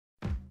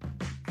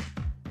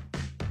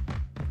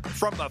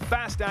From the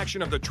fast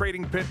action of the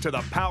trading pit to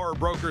the power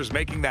brokers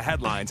making the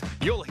headlines,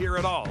 you'll hear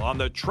it all on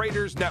the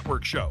Traders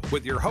Network Show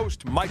with your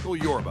host, Michael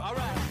Yorba. All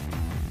right.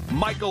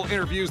 Michael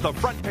interviews the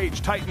front page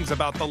titans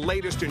about the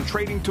latest in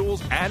trading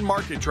tools and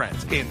market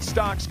trends in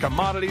stocks,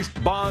 commodities,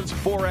 bonds,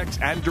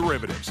 forex, and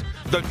derivatives.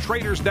 The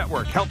Traders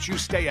Network helps you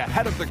stay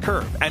ahead of the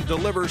curve and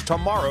delivers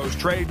tomorrow's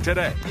trade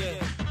today.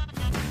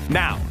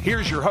 Now,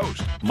 here's your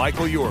host,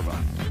 Michael Yorba.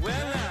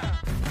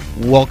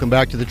 Welcome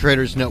back to the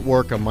Traders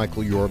Network. I'm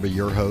Michael Yorba,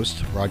 your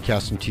host,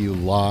 broadcasting to you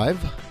live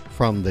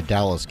from the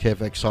Dallas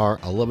KFXR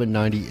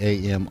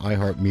 1190 AM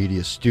iHeart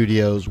Media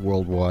studios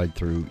worldwide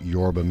through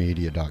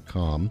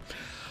yorbamedia.com.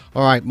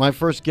 All right, my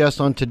first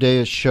guest on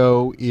today's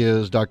show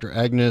is Dr.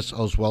 Agnes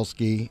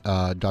Olszewski.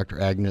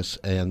 Dr. Agnes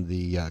and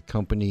the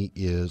company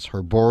is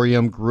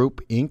Herborium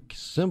Group, Inc.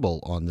 Symbol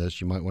on this,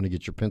 you might want to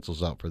get your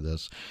pencils out for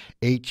this,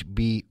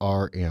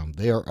 HBRM.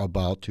 They are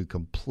about to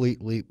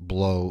completely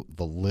blow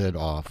the lid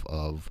off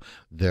of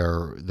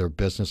their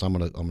business. I'm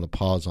gonna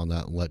pause on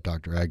that and let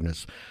Dr.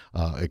 Agnes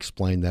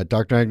explain that.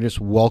 Dr. Agnes,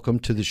 welcome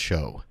to the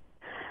show.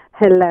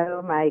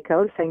 Hello,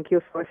 Michael. Thank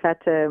you for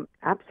such an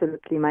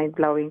absolutely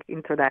mind-blowing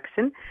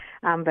introduction.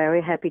 I'm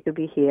very happy to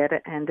be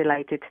here and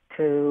delighted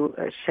to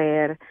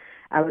share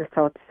our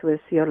thoughts with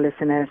your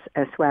listeners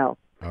as well.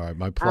 All right,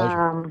 my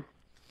pleasure.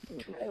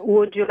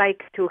 Would you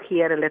like to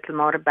hear a little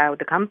more about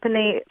the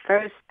company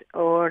first,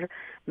 or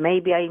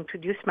maybe I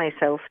introduce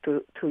myself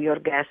to your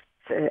guests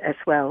as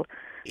well,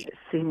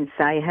 since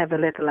I have a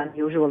little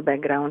unusual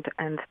background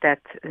and that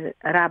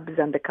rubs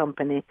on the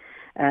company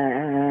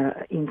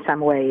in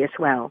some way as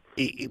well.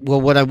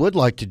 Well, what I would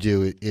like to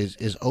do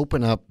is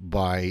open up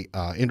by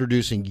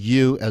introducing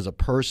you as a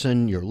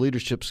person, your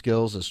leadership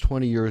skills, as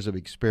 20 years of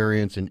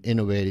experience in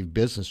innovative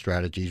business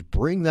strategies.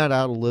 Bring that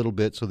out a little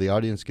bit so the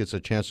audience gets a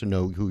chance to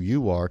know who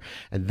you are,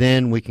 and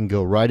then we can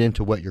go right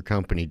into what your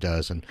company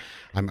does. And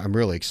I'm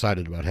really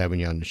excited about having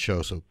you on the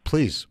show, so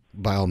please,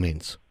 by all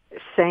means.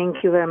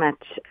 Thank you very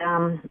much.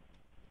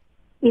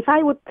 If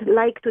I would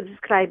like to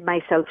describe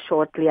myself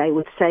shortly, I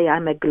would say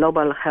I'm a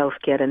global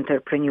healthcare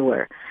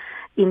entrepreneur.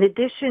 In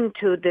addition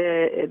to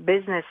the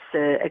business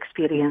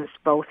experience,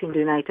 both in the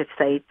United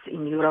States,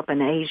 in Europe,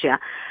 and Asia,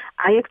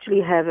 I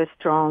actually have a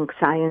strong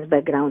science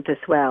background as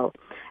well.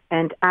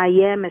 And I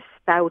am a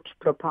stout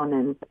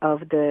proponent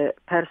of the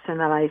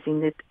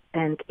personalizing it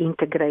and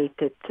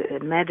integrated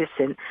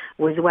medicine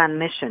with one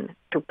mission: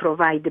 to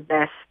provide the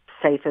best,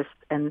 safest,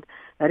 and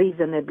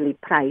reasonably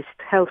priced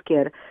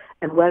healthcare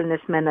and wellness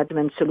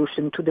management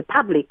solution to the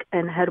public.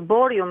 And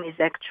Herborium is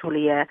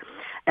actually a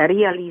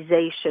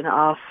realization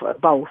of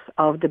both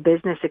of the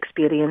business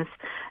experience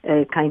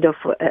kind of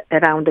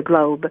around the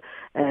globe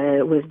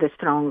with the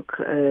strong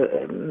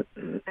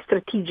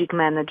strategic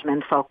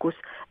management focus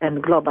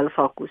and global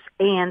focus,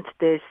 and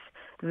this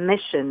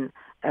mission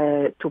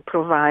to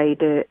provide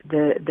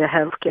the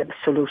healthcare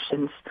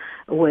solutions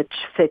which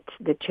fit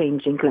the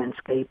changing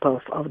landscape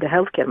of the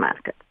healthcare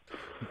market.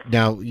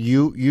 Now,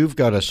 you've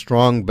got a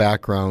strong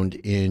background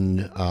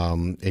in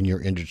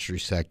your industry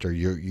sector.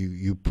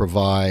 You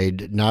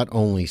provide not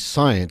only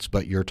science,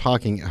 but you're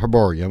talking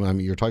herborium. I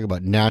mean, you're talking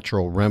about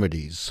natural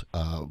remedies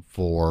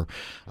for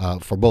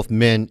both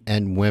men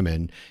and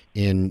women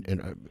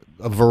in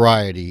a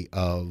variety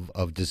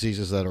of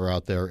diseases that are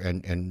out there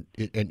and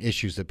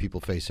issues that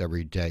people face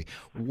every day.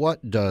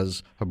 What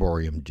does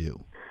Herborium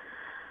do?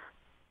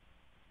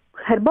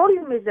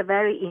 Herborium is a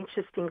very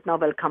interesting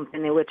novel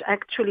company which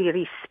actually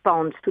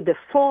responds to the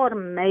four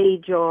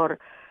major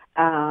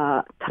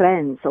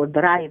trends or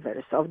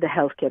drivers of the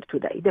healthcare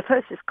today. The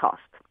first is cost.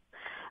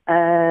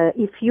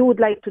 If you would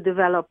like to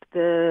develop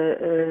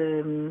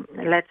the,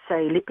 let's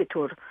say,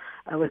 Lipitor,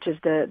 which is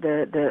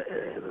the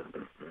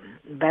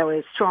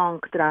very strong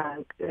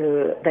drug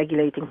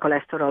regulating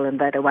cholesterol and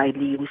very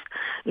widely used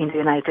in the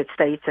United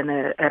States and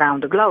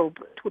around the globe,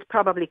 it would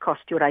probably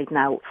cost you right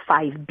now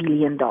 $5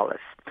 billion.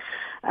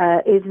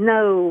 It's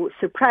no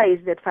surprise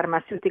that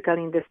pharmaceutical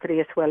industry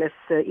as well as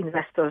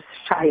investors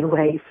shy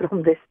away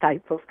from this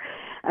type of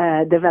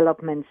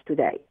developments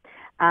today.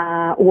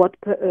 What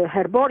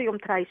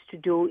Herborium tries to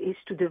do is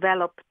to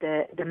develop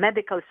the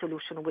medical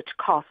solution which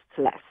costs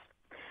less.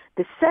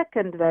 The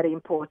second very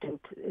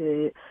important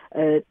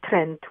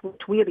trend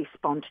which we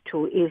respond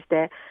to is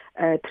the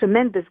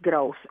tremendous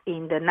growth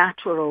in the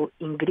natural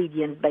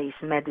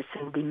ingredient-based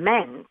medicine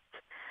demand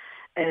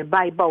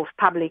by both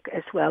public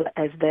as well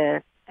as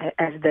the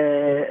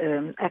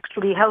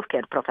actually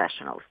healthcare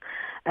professionals.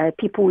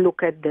 People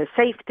look at the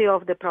safety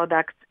of the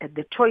products, at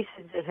the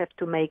choices they have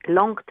to make,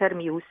 long-term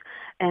use,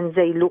 and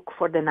they look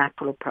for the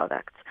natural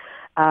products.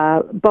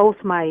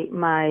 Both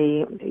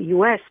my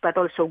U.S. but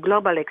also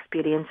global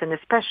experience, and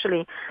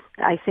especially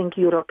I think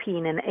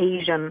European and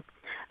Asian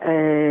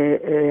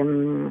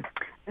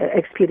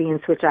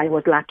experience, which I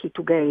was lucky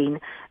to gain,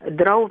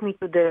 drove me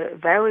to the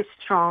very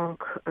strong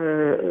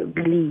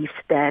belief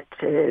that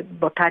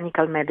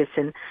botanical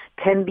medicine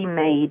can be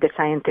made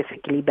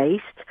scientifically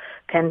based,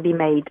 can be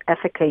made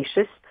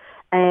efficacious,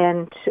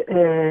 and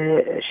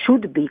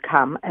should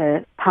become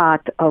a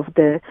part of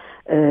the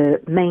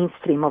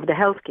mainstream of the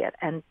healthcare.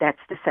 And that's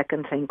the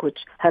second thing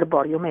which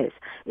Herborium is.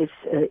 It's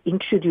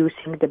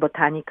introducing the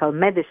botanical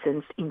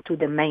medicines into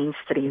the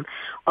mainstream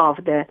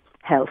of the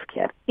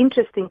healthcare.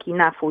 Interesting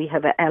enough, we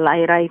have an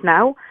ally right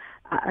now,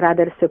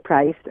 rather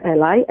surprised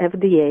ally.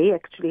 FDA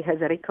actually has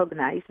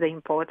recognized the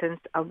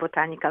importance of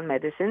botanical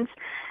medicines,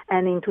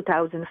 and in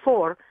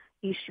 2004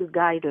 issue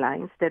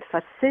guidelines that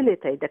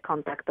facilitate the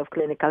conduct of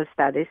clinical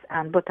studies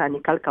and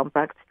botanical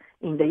compounds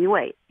in the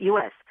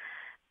U.S.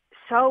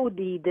 So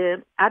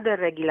the other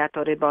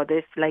regulatory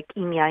bodies like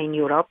EMEA in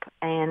Europe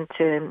and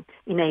in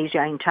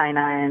Asia, in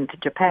China and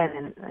Japan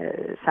and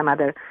some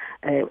other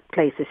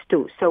places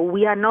too. So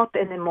we are not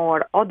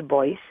anymore odd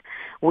boys.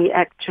 We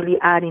actually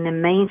are in a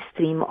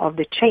mainstream of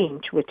the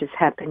change which is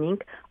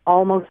happening,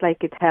 almost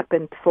like it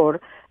happened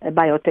for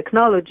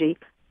biotechnology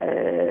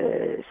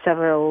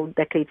several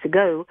decades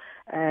ago,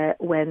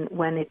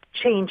 when it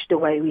changed the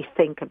way we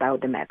think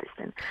about the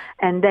medicine.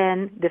 And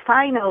then the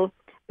final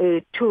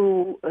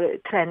two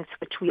trends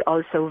which we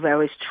also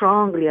very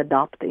strongly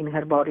adopt in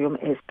Herborium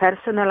is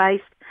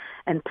personalized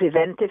and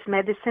preventive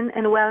medicine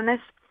and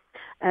wellness.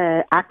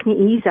 Acne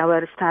Ease,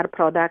 our star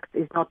product,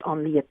 is not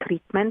only a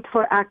treatment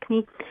for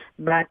acne,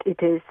 but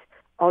it is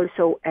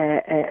also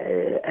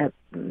a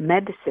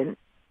medicine,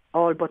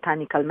 all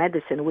botanical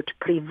medicine, which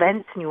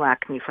prevents new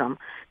acne from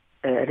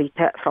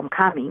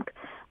coming,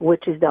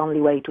 which is the only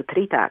way to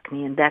treat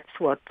acne. And that's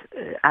what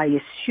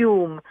I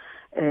assume,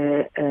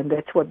 and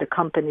that's what the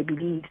company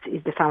believes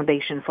is the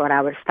foundation for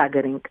our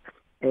staggering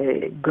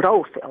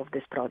growth of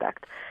this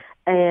product.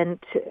 And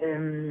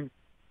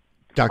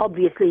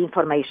obviously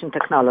information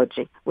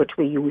technology, which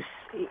we use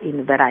in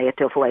a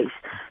variety of ways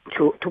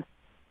to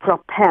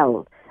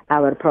propel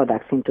our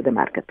products into the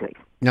marketplace.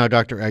 Now,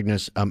 Dr.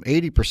 Agnes,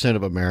 80%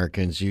 of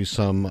Americans use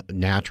some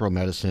natural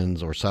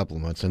medicines or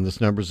supplements, and this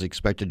number is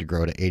expected to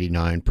grow to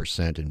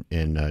 89%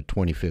 in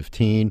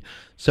 2015.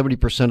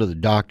 70% of the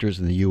doctors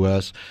in the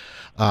U.S.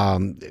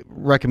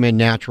 Recommend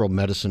natural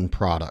medicine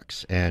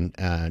products and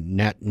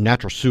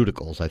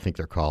nutraceuticals, I think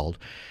they're called.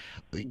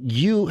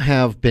 You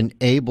have been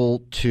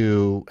able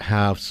to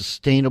have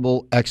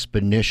sustainable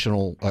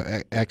exponential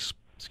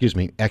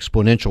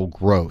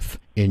growth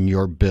in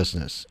your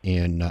business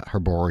in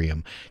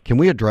Herborium. Can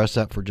we address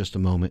that for just a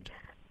moment?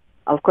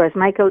 Of course,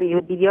 Michael,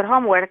 you did your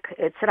homework.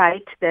 It's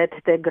right that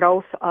the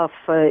growth of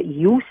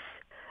use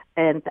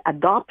and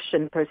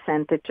adoption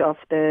percentage of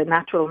the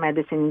natural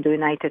medicine in the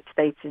United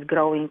States is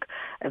growing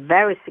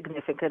very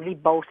significantly,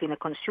 both in the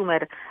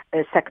consumer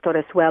sector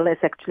as well as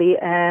actually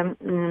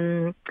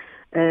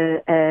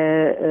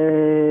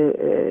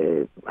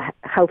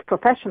health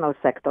professional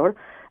sector.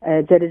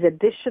 There is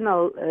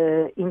additional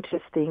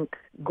interesting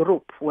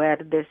group where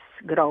this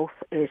growth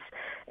is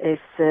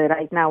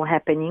right now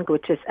happening,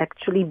 which is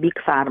actually big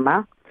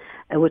pharma,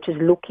 which is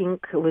looking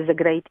with a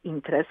great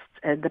interest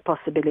at the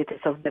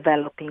possibilities of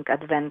developing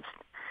advanced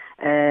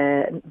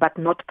but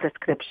not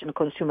prescription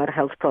consumer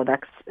health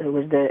products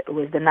with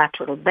the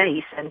natural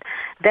base. And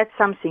that's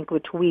something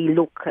which we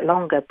look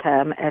longer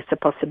term as a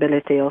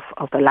possibility of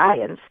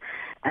alliance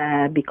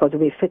because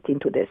we fit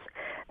into this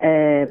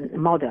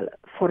model.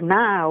 For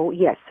now,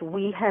 yes,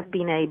 we have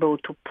been able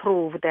to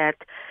prove that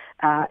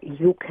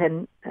you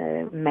can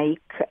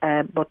make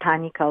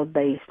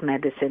botanical-based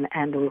medicine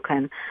and you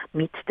can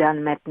meet the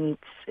unmet needs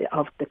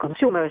of the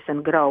consumers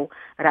and grow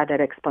rather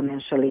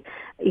exponentially.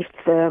 If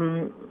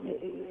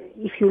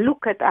you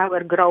look at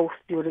our growth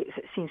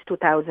since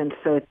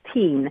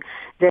 2013,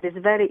 there is a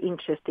very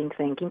interesting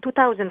thing. In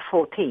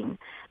 2014,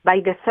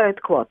 by the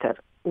third quarter,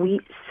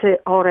 we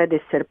already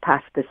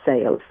surpassed the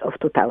sales of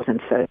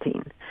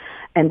 2013.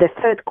 And the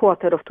third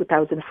quarter of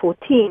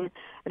 2014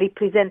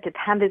 represented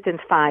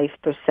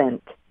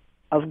 105%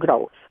 of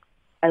growth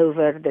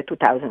over the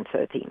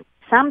 2013.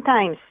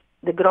 Sometimes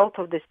the growth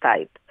of this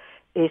type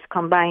is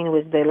combined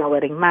with the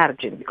lowering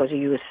margin because you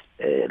use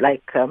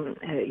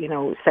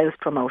sales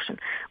promotion.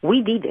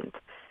 We didn't.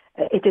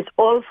 It is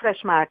all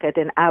fresh market,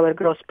 and our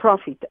gross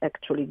profit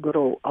actually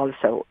grew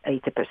also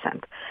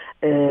 80%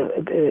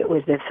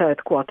 with the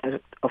third quarter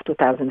of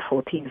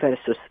 2014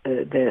 versus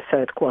the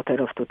third quarter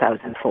of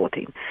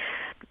 2013.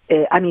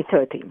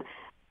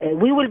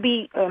 We will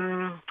be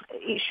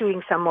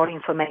issuing some more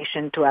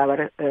information to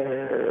our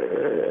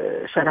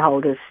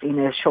shareholders in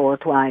a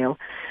short while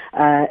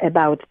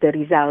about the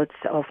results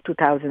of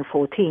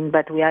 2014,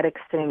 but we are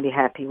extremely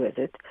happy with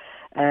it.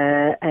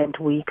 And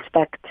we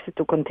expect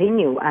to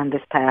continue on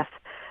this path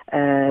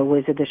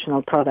with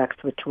additional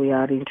products which we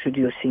are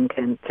introducing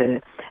and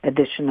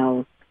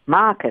additional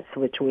markets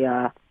which we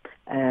are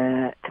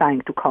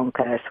trying to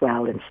conquer as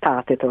well and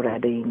started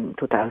already in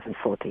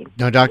 2014.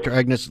 Now, Dr.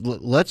 Agnes,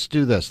 let's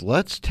do this.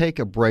 Let's take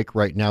a break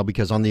right now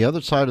because on the other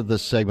side of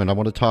this segment, I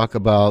want to talk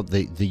about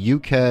the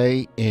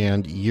UK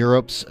and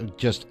Europe's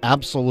just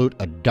absolute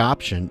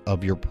adoption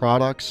of your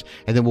products,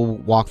 and then we'll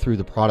walk through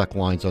the product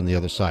lines on the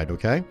other side,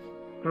 okay?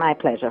 My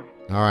pleasure.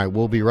 All right,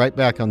 we'll be right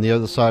back on the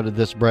other side of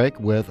this break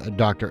with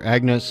Dr.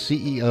 Agnes,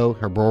 CEO,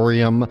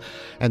 Herborium,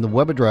 and the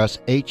web address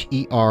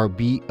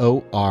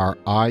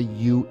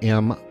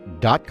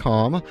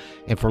herborium.com.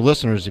 And for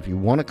listeners, if you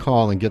want to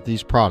call and get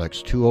these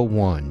products,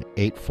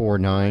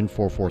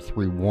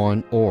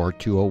 201-849-4431 or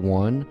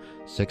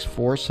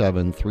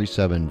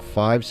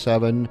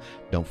 201-647-3757.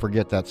 Don't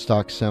forget that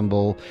stock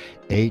symbol,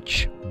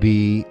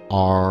 HBRM.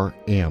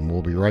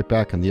 We'll be right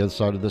back on the other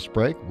side of this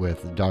break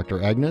with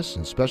Dr. Agnes,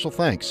 and special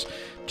thanks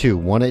to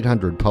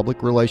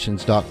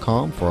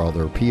 1-800-publicrelations.com for all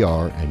their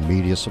PR and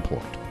media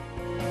support.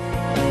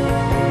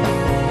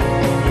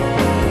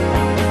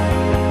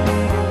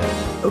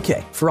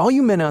 Okay, for all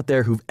you men out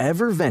there who've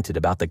ever vented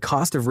about the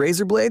cost of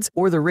razor blades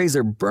or the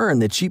razor burn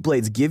that cheap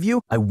blades give you,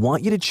 I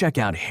want you to check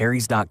out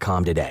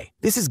Harry's.com today.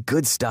 This is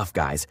good stuff,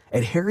 guys.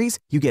 At Harry's,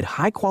 you get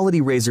high-quality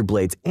razor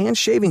blades and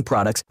shaving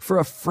products for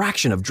a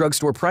fraction of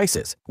drugstore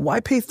prices. Why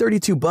pay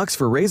 $32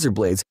 for razor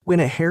blades when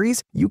at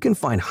Harry's, you can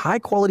find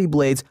high-quality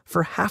blades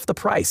for half the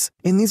price?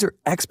 And these are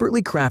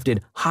expertly crafted,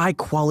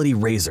 high-quality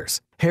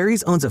razors.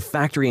 Harry's owns a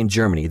factory in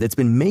Germany that's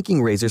been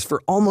making razors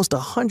for almost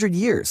 100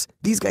 years.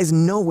 These guys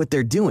know what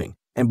they're doing.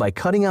 And by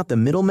cutting out the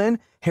middlemen,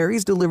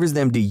 Harry's delivers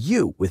them to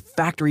you with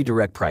factory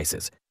direct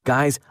prices.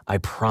 Guys, I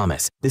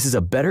promise, this is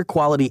a better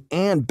quality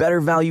and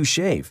better value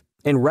shave.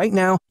 And right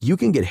now, you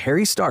can get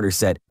Harry's starter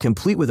set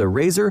complete with a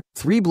razor,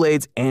 3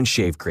 blades, and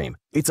shave cream.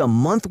 It's a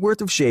month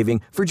worth of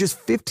shaving for just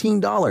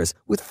 $15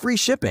 with free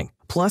shipping.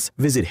 Plus,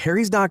 visit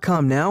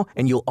harrys.com now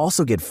and you'll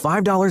also get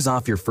 $5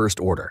 off your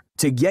first order.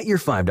 To get your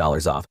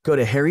 $5 off, go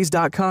to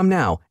harrys.com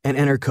now and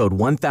enter code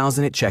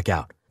 1000 at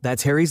checkout.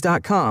 That's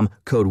harrys.com,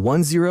 code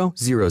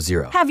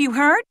 1000. Have you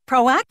heard?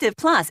 Proactive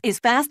Plus is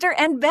faster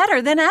and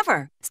better than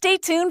ever. Stay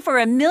tuned for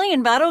a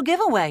 1,000,000 bottle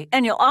giveaway,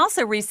 and you'll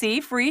also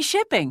receive free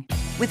shipping.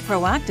 With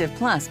Proactive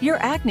Plus, your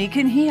acne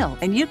can heal,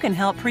 and you can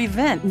help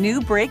prevent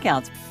new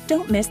breakouts.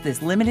 Don't miss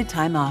this limited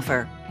time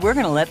offer. We're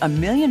going to let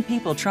 1,000,000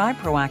 people try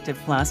Proactive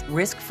Plus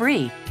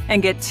risk-free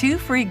and get 2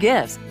 free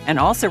gifts, and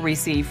also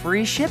receive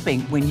free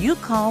shipping when you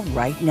call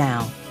right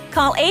now.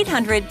 Call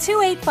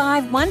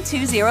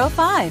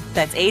 800-285-1205.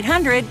 That's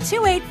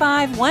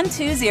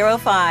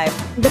 800-285-1205.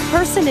 The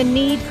person in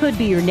need could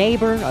be your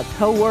neighbor, a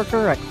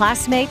coworker, a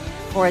classmate,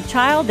 or a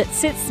child that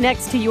sits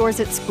next to yours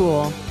at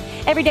school.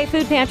 Everyday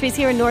Food Pantries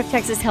here in North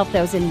Texas help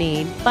those in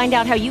need. Find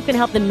out how you can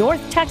help the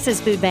North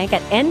Texas Food Bank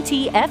at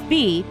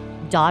ntfb.org.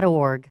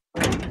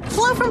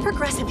 Flo from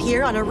Progressive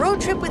here on a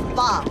road trip with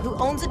Bob, who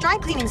owns a dry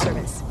cleaning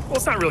service. Well,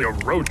 it's not really a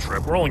road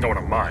trip. We're only going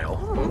a mile.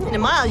 In a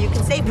mile, you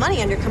can save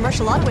money on your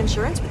commercial auto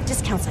insurance with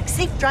discounts like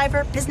Safe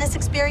Driver, Business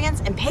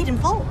Experience, and Paid in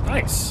Full.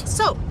 Nice.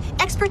 So,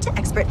 expert to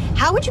expert,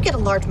 how would you get a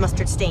large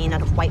mustard stain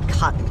out of white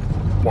cotton?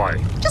 Why?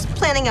 Just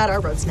planning out our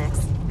road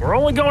snacks. We're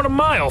only going a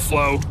mile,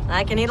 Flo.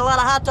 I can eat a lot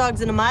of hot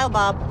dogs in a mile,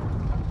 Bob.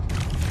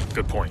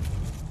 Good point.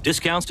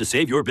 Discounts to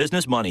save your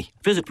business money.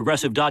 Visit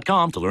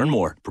Progressive.com to learn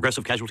more.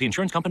 Progressive Casualty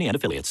Insurance Company and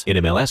Affiliates.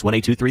 NMLS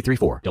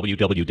 182334.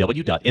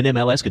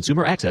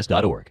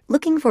 www.nmlsconsumeraccess.org.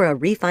 Looking for a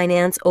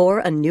refinance or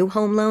a new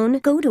home loan?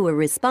 Go to a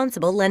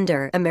responsible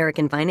lender.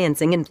 American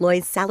Financing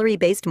employs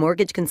salary-based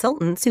mortgage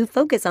consultants who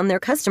focus on their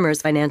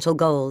customers' financial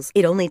goals.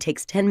 It only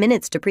takes 10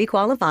 minutes to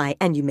pre-qualify,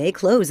 and you may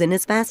close in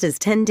as fast as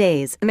 10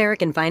 days.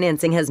 American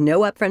Financing has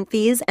no upfront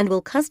fees and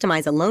will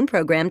customize a loan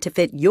program to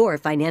fit your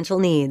financial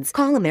needs.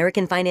 Call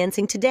American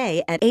Financing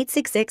today at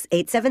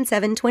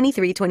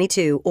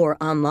 866-877-2322 or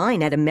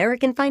online at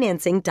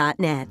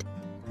americanfinancing.net.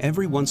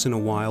 Every once in a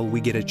while,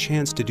 we get a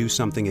chance to do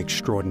something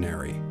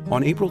extraordinary.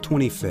 On April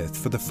 25th,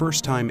 for the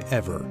first time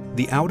ever,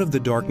 the Out of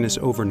the Darkness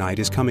Overnight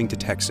is coming to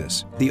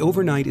Texas. The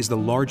Overnight is the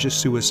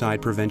largest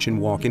suicide prevention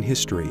walk in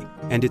history,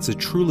 and it's a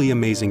truly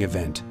amazing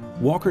event.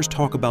 Walkers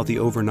talk about the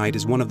overnight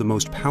as one of the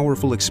most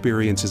powerful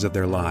experiences of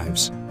their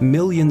lives.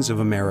 Millions of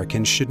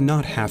Americans should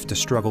not have to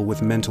struggle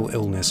with mental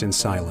illness in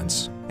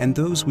silence. And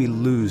those we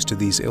lose to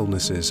these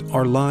illnesses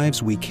are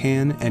lives we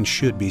can and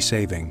should be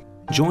saving.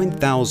 Join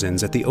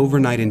thousands at the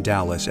Overnight in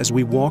Dallas as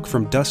we walk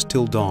from dusk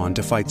till dawn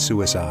to fight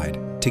suicide.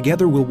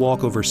 Together we'll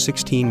walk over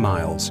 16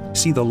 miles,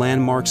 see the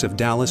landmarks of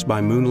Dallas by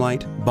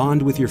moonlight,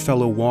 bond with your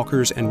fellow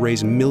walkers, and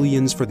raise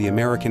millions for the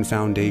American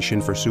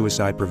Foundation for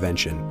Suicide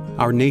Prevention,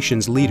 our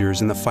nation's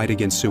leaders in the fight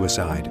against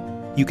suicide.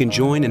 You can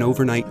join an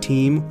overnight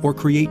team or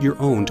create your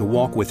own to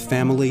walk with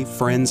family,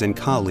 friends, and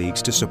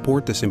colleagues to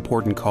support this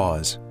important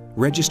cause.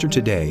 Register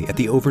today at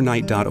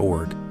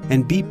theovernight.org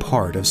and be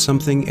part of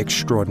something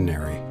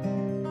extraordinary.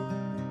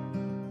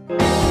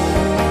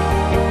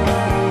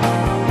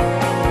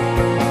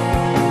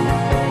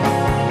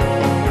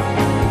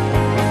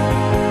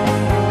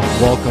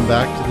 Welcome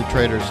back to the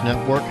Traders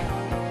Network.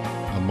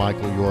 I'm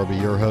Michael Yorba,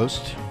 your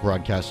host,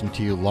 broadcasting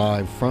to you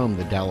live from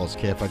the Dallas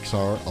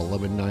KFXR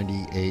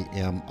 1190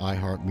 AM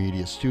iHeart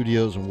Media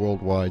Studios and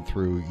worldwide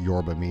through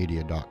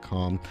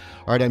yorbamedia.com.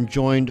 All right, I'm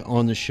joined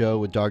on the show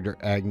with Dr.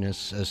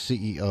 Agnes,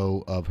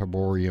 CEO of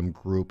Herborium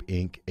Group,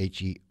 Inc.,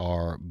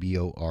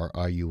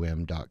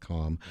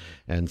 HERBORIUM.com,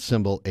 and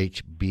symbol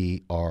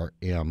HBRM. All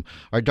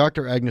right,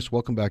 Dr. Agnes,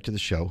 welcome back to the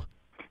show.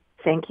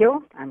 Thank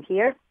you. I'm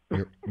here.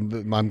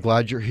 I'm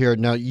glad you're here.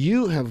 Now,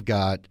 you have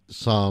got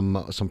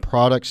some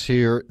products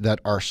here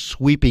that are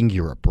sweeping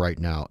Europe right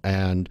now,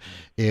 and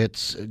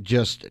it's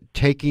just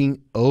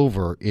taking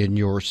over in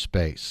your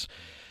space.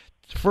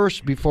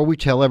 First, before we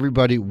tell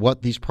everybody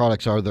what these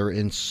products are, they're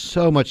in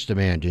so much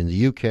demand in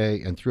the UK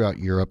and throughout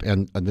Europe,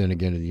 and then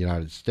again in the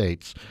United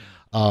States.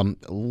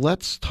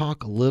 Let's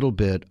talk a little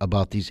bit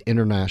about these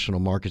international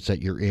markets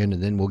that you're in,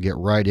 and then we'll get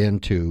right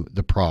into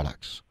the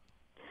products.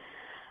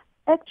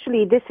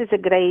 Actually, this is a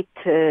great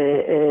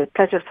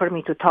pleasure for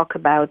me to talk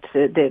about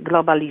the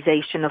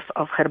globalization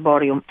of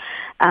Herborium.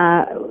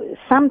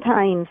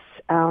 Sometimes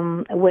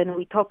when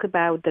we talk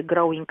about the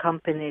growing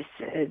companies,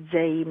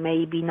 they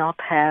maybe not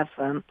have,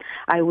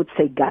 I would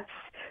say, guts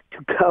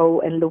to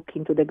go and look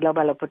into the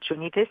global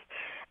opportunities.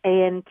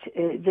 And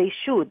they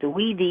should.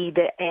 We did,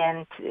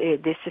 and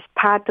this is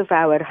part of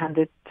our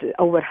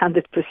over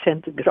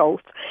 100%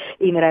 growth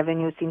in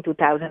revenues in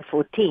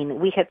 2014.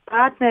 We had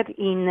partnered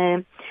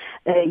in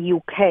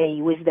UK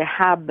with the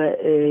Hub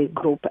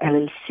Group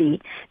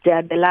LLC. They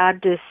are the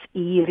largest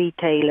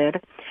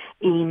e-retailer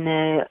in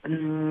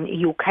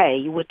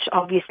UK, which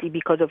obviously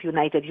because of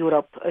United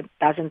Europe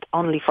doesn't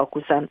only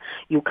focus on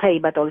UK,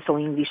 but also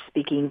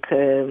English-speaking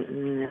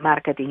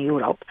market in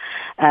Europe.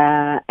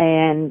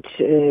 And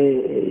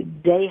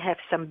they have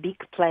some big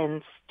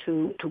plans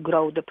to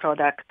grow the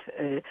product.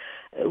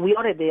 We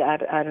already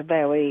are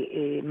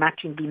very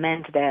much in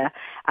demand there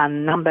on a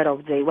number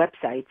of their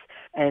websites,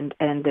 and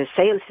the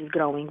sales is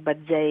growing, but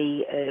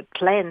they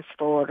plans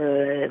for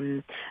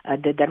the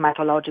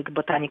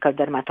botanical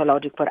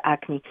dermatologic for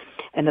acne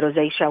and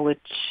rosacea,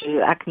 which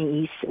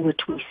acne is,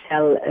 which we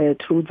sell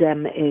through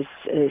them, is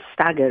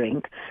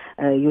staggering.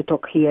 You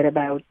talk here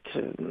about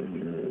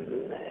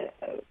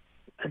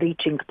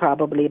reaching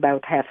probably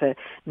about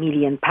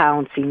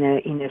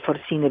 £500,000 in a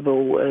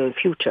foreseeable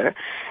future.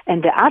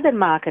 And the other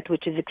market,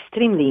 which is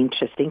extremely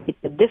interesting,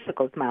 it's a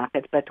difficult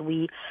market, but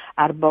we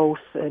are both,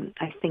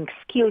 I think,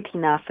 skilled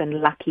enough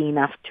and lucky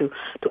enough to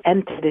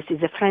enter this,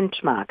 is a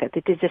French market.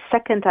 It is the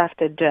second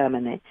after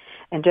Germany,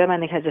 and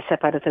Germany has a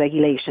separate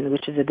regulation,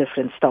 which is a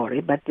different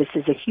story, but this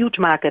is a huge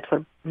market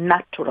for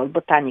natural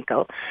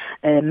botanical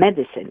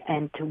medicine,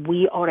 and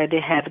we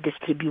already have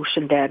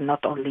distribution there,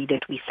 not only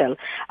that we sell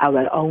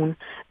our own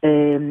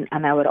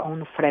on our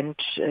own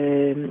French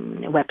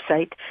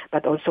website,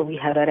 but also we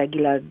have a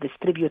regular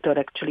distributor.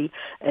 Actually,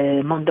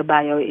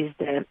 Mondobio is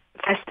the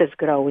fastest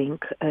growing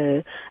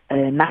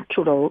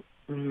natural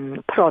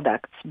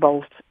products,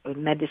 both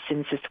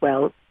medicines as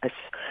well as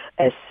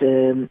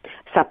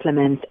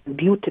supplements,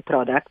 beauty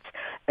products,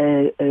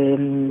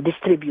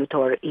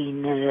 distributor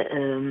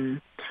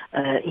in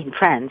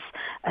France,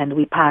 and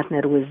we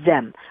partner with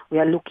them. We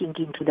are looking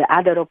into the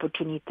other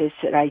opportunities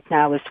right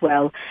now as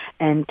well,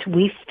 and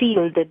we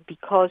feel that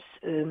because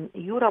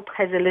Europe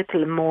has a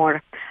little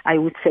more, I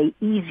would say,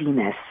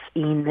 easiness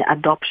in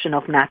adoption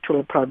of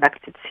natural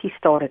products, it's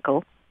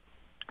historical.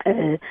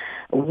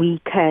 We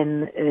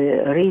can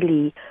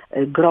really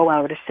grow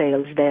our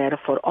sales there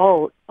for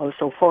all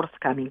also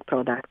forthcoming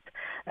products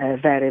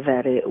very,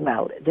 very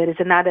well. There is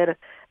another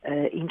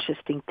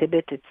interesting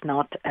tidbit. It's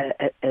not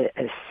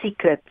a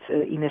secret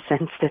in a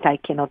sense that I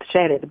cannot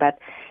share it, but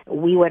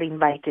we were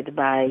invited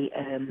by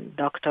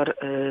Dr.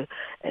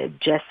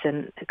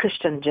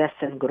 Christian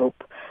Jessen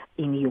Group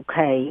in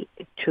UK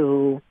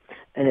to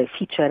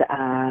feature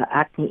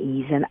acne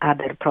ease and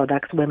other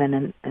products,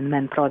 women and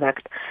men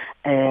products,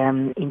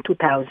 in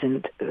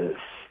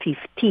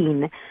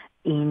 2015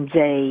 in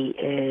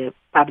the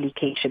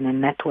publication and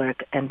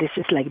network, and this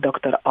is like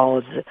Dr.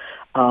 Oz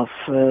of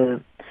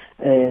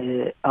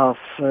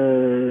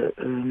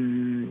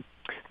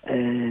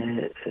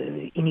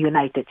in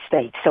United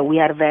States. So we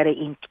are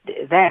very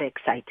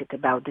excited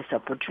about this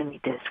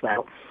opportunity as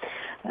well,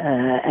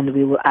 and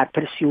we are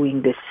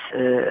pursuing this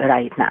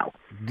right now.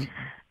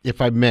 If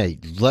I may,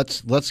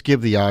 let's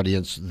give the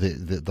audience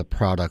the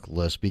product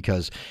list,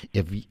 because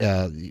if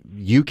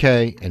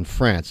UK and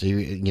France,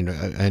 you know,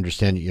 I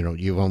understand, you know,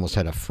 you've almost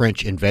had a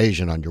French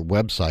invasion on your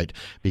website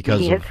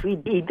because yes, we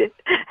did.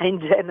 In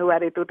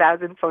January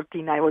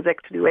 2014, I was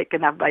actually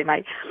waken up by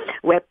my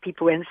web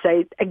people and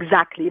said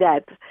exactly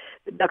that.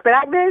 Dr.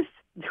 Agnes,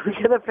 we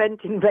have a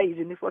French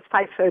invasion. It was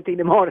 5:30 in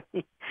the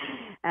morning.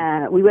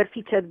 We were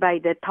featured by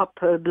the top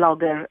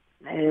blogger,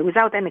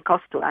 without any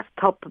cost to us,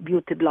 top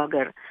beauty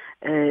blogger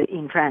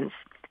in France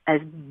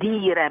as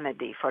the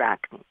remedy for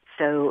acne.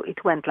 So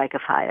it went like a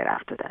fire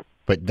after that.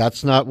 But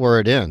that's not where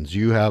it ends.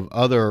 You have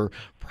other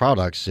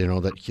products, you know,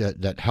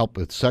 that help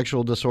with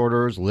sexual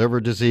disorders,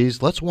 liver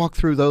disease. Let's walk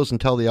through those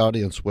and tell the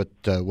audience what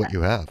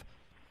you have.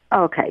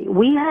 Okay,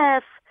 we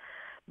have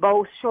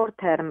both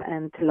short-term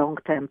and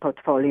long-term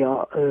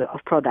portfolio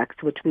of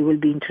products, which we will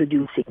be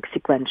introducing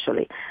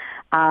sequentially.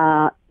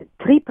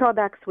 3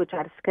 products which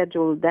are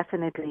scheduled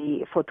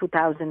definitely for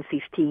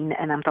 2015,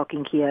 and I'm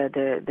talking here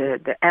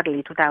the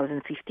early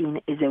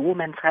 2015, is a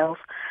women's health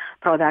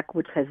product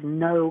which has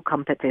no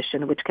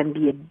competition, which can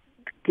be a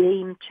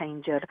game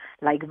changer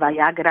like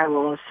Viagra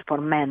was for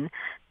men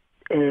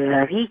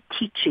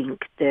reteaching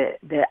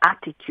the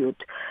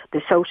attitude,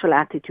 the social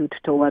attitude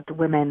toward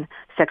women's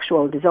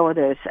sexual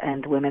disorders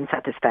and women's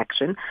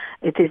satisfaction.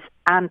 It is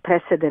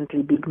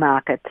unprecedentedly big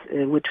market,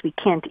 which we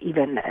can't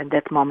even at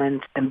that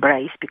moment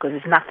embrace because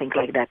there's nothing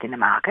like that in the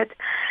market.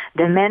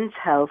 The men's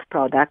health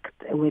product,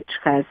 which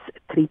has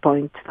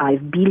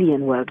 3.5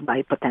 billion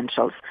worldwide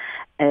potential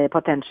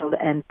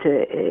and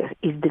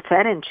is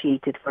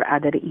differentiated for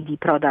other ED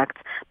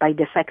products by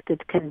the fact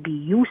it can be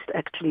used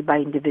actually by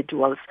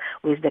individuals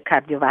with the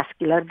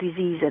cardiovascular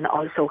disease and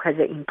also has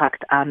an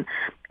impact on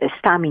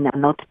stamina,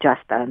 not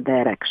just on the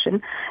erection.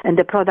 And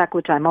the product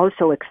which I'm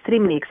also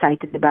extremely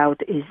excited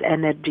about is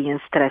energy and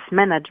stress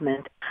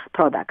management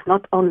product.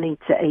 Not only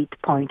it's a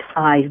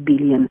 8.5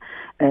 billion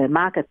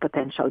market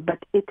potential, but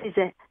it is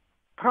a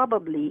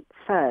probably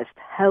first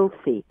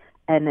healthy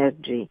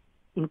energy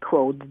in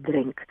quote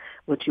drink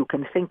which you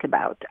can think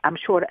about. I'm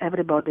sure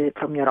everybody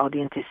from your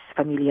audience is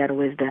familiar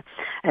with the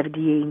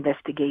FDA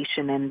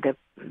investigation and the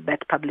bad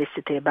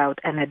publicity about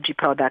energy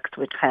products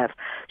which have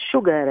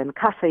sugar and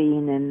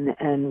caffeine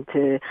and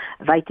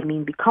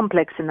vitamin B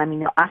complex and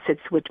amino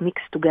acids which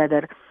mix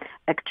together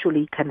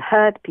actually can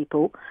hurt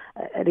people,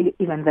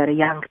 even very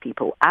young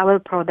people. Our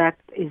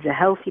product is a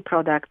healthy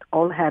product,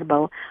 all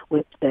herbal,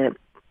 with the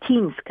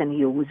teens can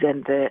use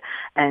and the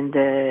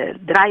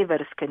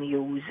drivers can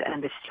use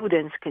and the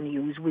students can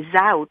use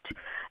without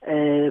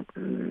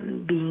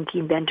being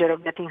in danger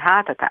of getting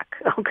heart attack.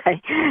 Okay,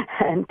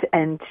 and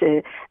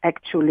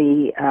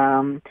actually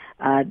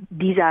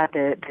these are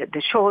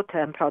the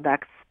short-term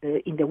products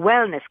in the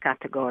wellness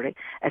category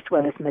as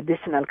well as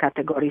medicinal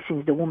category,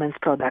 since the women's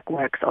product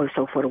works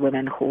also for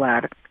women who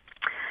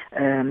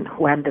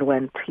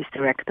underwent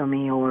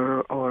hysterectomy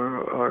or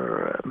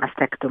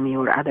mastectomy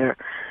or other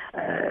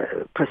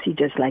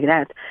procedures like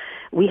that.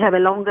 We have a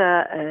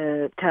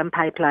longer term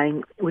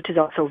pipeline, which is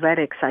also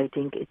very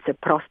exciting. It's a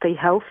prostate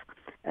health,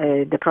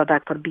 the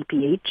product for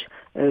BPH,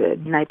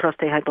 benign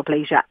prostate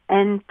hyperplasia,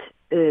 and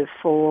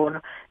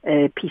for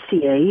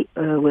PCA,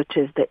 which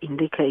is the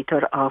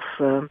indicator of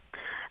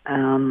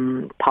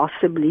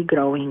possibly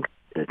growing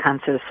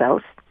cancer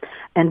cells.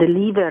 And the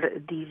liver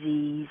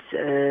disease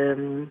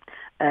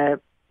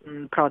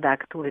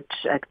product, which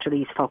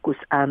actually is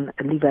focused on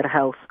liver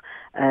health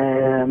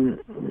and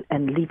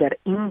liver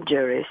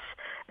injuries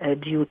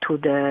due to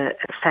the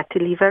fatty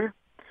liver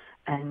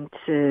and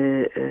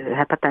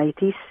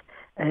hepatitis,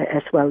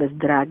 as well as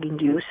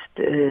drug-induced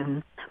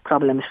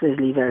problems with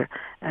liver,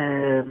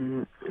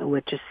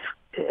 which is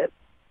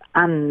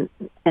and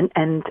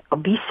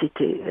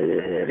obesity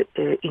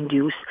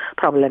induced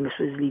problems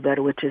with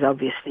liver, which is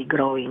obviously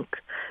growing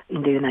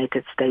in the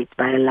United States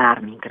by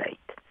alarming rate.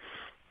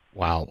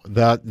 Wow,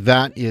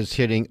 that is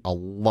hitting a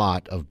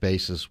lot of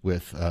bases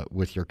with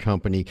your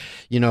company.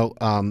 You know,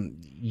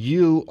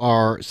 you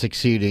are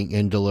succeeding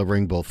in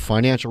delivering both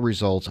financial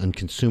results and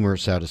consumer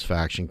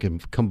satisfaction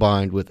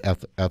combined with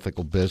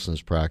ethical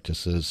business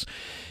practices.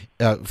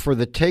 For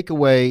the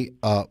takeaway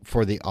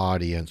for the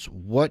audience,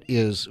 what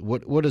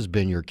has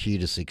been your key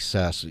to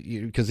success?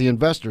 Because the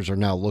investors are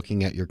now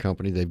looking at your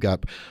company. They've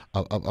got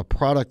a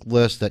product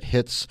list that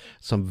hits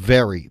some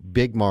very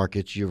big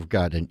markets. You've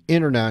got an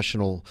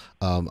international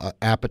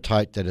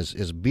appetite that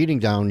is beating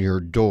down your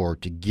door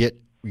to get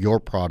your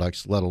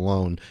products, let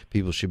alone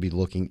people should be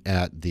looking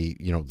at the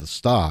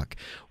stock.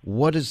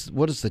 What is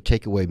the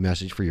takeaway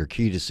message for your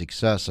key to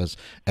success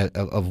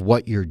of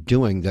what you're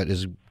doing that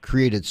has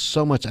created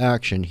so much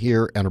action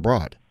here and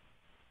abroad?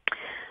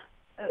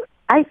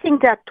 I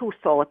think there are two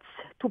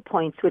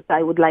points which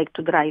I would like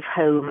to drive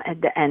home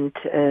at the end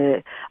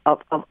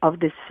of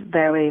this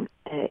very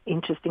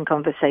interesting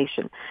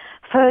conversation.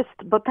 First,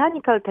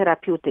 botanical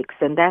therapeutics,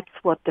 and that's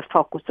what the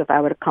focus of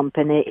our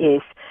company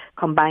is,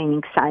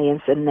 combining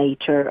science and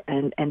nature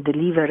and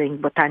delivering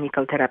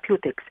botanical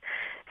therapeutics,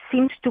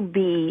 seems to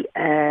be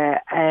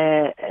a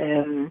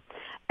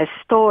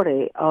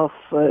story of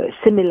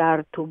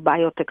similar to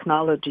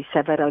biotechnology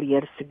several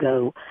years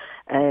ago,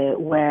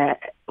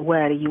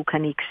 where you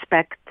can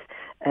expect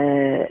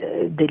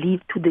to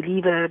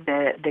deliver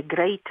the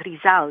great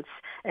results,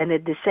 and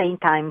at the same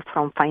time,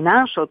 from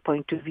financial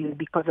point of view,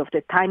 because of the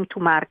time to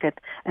market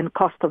and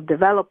cost of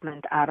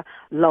development are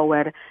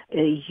lower,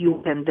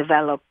 you can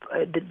deliver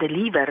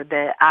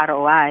the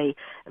ROI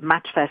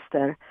much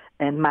faster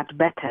and much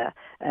better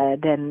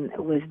than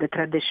with the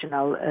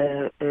traditional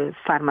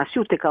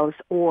pharmaceuticals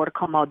or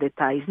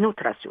commoditized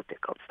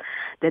nutraceuticals.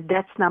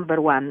 That's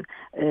number one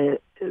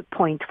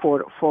point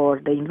for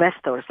the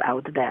investors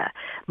out there.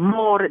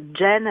 More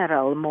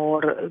general,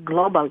 more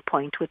global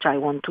point which I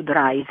want to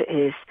drive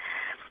is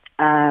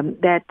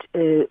that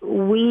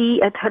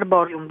we at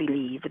Herborium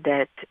believe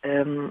that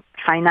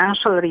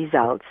financial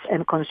results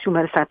and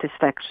consumer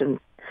satisfaction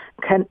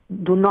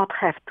do not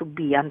have to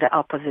be on the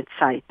opposite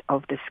side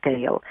of the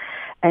scale.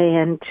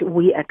 And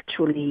we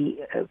actually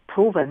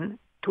proven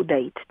to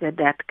date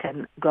that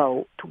can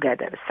go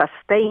together.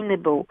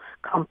 Sustainable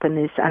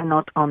companies are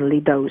not only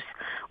those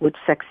which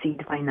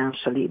succeed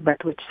financially,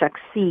 but which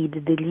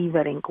succeed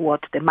delivering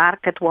what the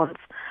market wants,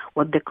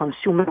 what the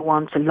consumer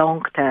wants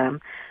long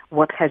term,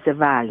 what has a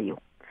value.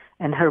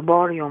 And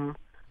Herborium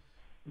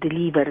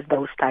delivers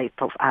those type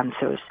of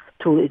answers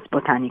through its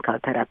botanical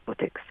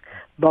therapeutics,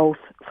 both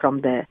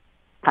from the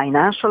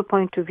financial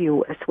point of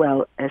view as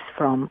well as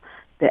from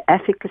the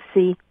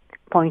efficacy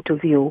point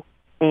of view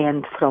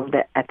and from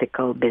the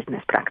ethical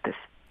business practice.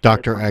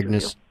 Dr.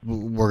 Agnes,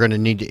 we're going to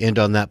need to end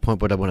on that point,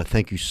 but I want to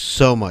thank you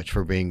so much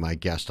for being my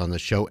guest on the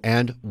show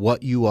and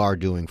what you are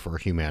doing for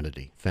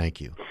humanity.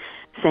 Thank you.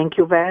 Thank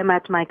you very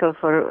much, Michael,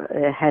 for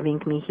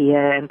having me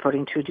here and for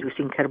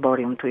introducing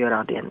Herborium to your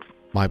audience.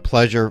 My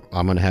pleasure.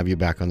 I'm going to have you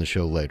back on the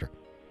show later.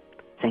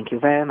 Thank you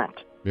very much.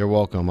 You're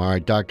welcome. All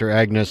right, Dr.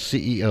 Agnes,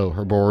 CEO,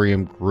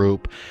 Herborium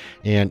Group,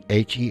 and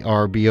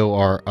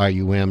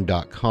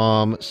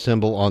HERBORIUM.com.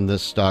 Symbol on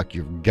this stock,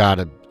 you've got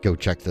to go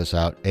check this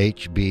out,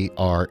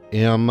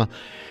 HBRM.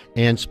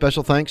 And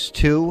special thanks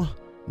to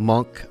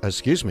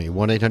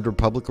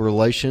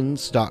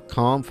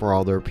 1-800-PublicRelations.com for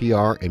all their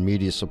PR and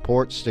media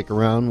support. Stick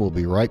around. We'll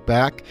be right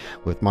back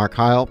with Mark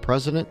Heil,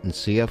 President and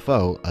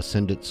CFO,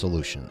 Ascendant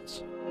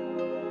Solutions.